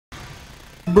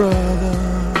日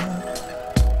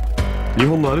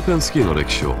本のアルペンスキーの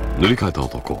歴史を塗り替えた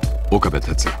男、岡部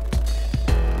哲也。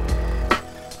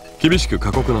厳しく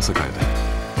過酷な世界で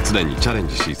常にチャレン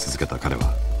ジし続けた彼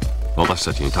は、私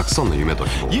たちにたくさんの夢と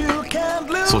希望、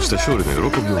そして勝利の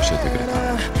喜びを教えてくれた。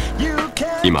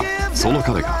今その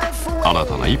彼が新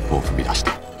たな一歩を踏み出し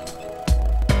た。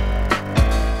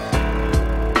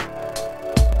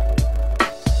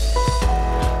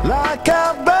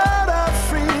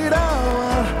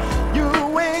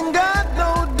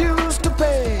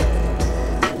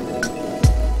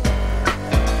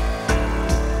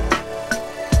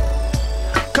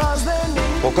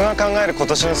僕が考える今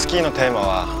年のスキーのテーマ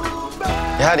は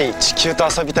やはり地球と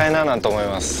遊びたいななんて思い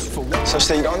ます。そし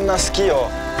ていろんなスキーを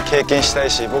経験したい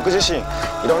し、僕自身い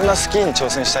ろんなスキーに挑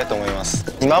戦したいと思います。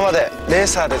今までレー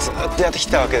サーでずっとやってき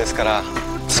たわけですから、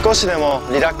少しでも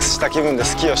リラックスした気分で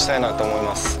スキーをしたいなと思い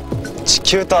ます。地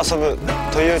球と遊ぶ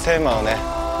というテーマをね、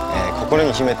心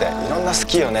に秘めていろんなス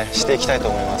キーをねしていきたいと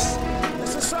思います。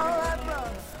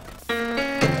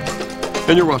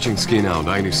 And you're watching Ski Now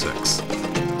 96。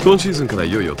今シーズンから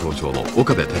いよいよ登場の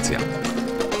岡部哲也。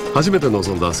初めて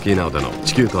臨んだスキーナウでの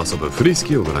地球と遊ぶフリース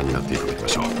キーをご覧になっていただきま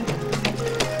しょう。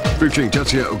Featuring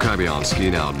Tetsuya Okabe on Ski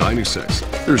Now 96.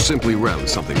 They're simply around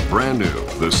something brand new.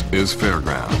 This is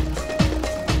Fairground.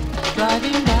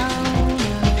 Driving down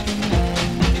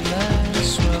an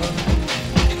endless road,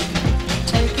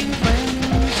 taking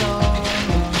friends or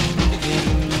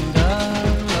moving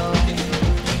alone.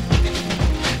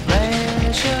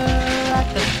 Pleasure at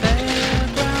the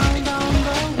fairground on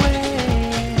the way.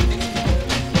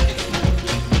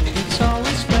 It's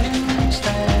always friends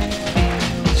that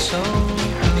feel so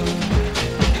good.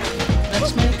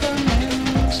 Let's make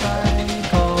amends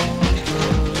like all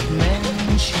good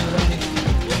men should.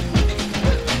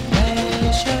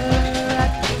 Pleasure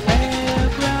at the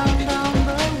fairground on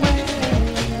the way.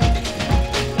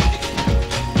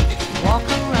 Walk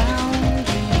around,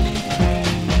 be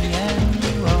free and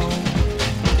roam.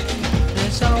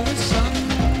 There's always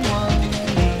someone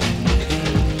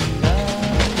leaving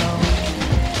alone.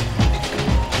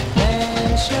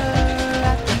 Pleasure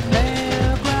at the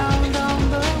fairground on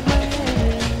the way.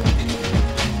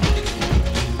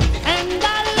 And I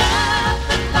love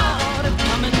the thought of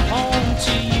coming home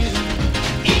to you,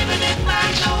 even if I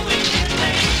know we can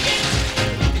make it.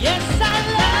 Yes, I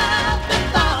love the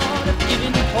thought of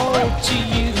giving hope to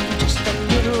you.